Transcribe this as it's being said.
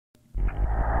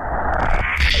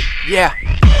Yeah.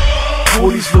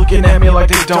 Hordies looking at me like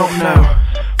they don't know.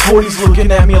 Hordies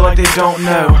looking at me like they don't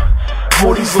know.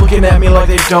 Hordies looking at me like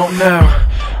they don't know.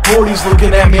 Hordies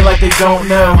looking at me like they don't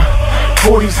know.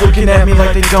 Hordies looking at me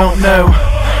like they don't know.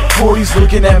 Hordies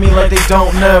looking at me like they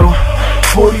don't know.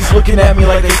 Hordies looking at me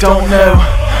like they don't know.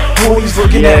 Hordies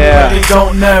looking at me like they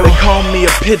don't know. They call me a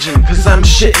pigeon, cause I'm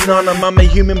shitting on them. I'm a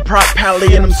human prop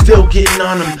pally and I'm still getting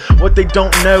on them. What they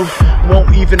don't know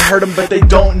won't even hurt them, but they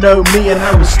don't know me and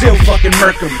I will still fucking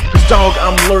murk them. Cause dog,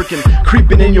 I'm lurking,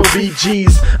 creeping in your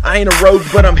BGs. I ain't a rogue,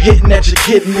 but I'm hitting at your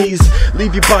kidneys.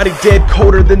 Leave your body dead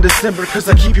colder than December, cause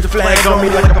I keep your flag on me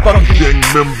like a fucking gang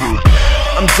member.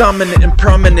 I'm dominant and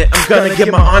prominent, I'm gonna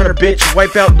get my honor, bitch.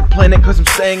 Wipe out the planet cause I'm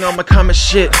staying on my common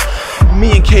shit.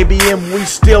 Me and KBM, we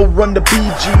still run the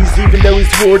BGs, even though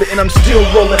he's Horde and I'm still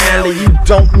rolling alley. You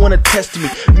don't wanna test me,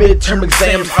 midterm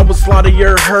exams, I will slaughter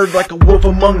your herd like a wolf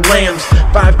among lambs.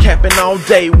 5 capping all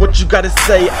day, what you gotta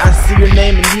say? I see your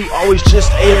name and you always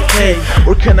just AFK.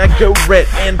 Or can I go red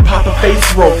and pop a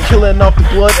face roll? Killing off the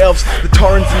blood elves, the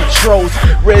Tarns and the trolls.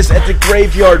 Res at the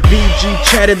graveyard, BG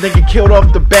chatting, then get killed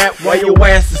off the bat while your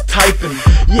ass is typing.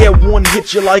 Yeah, one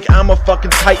hit you like I'm a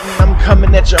fucking titan. I'm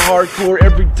coming at you hardcore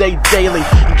every day, daily,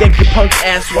 and gank your punk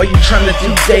ass while you trying to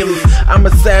do dailies. I'm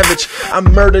a savage,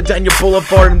 I'm murdered down your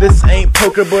boulevard, and this ain't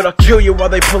poker, but I'll kill you while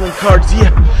they pulling cards,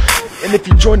 yeah. And if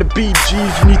you join the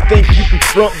BGs and you think you can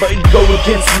front, but you go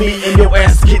against me and your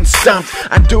ass is getting stomped.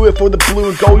 I do it for the blue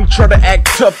and gold, you try to act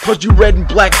tough, cause you red and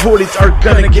black Hordies are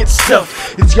gonna get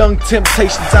stuffed. It's young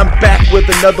Temptationz, I'm back with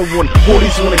another one.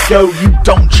 Hordies wanna go, you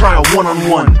don't try a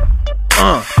one-on-one.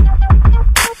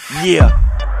 Yeah.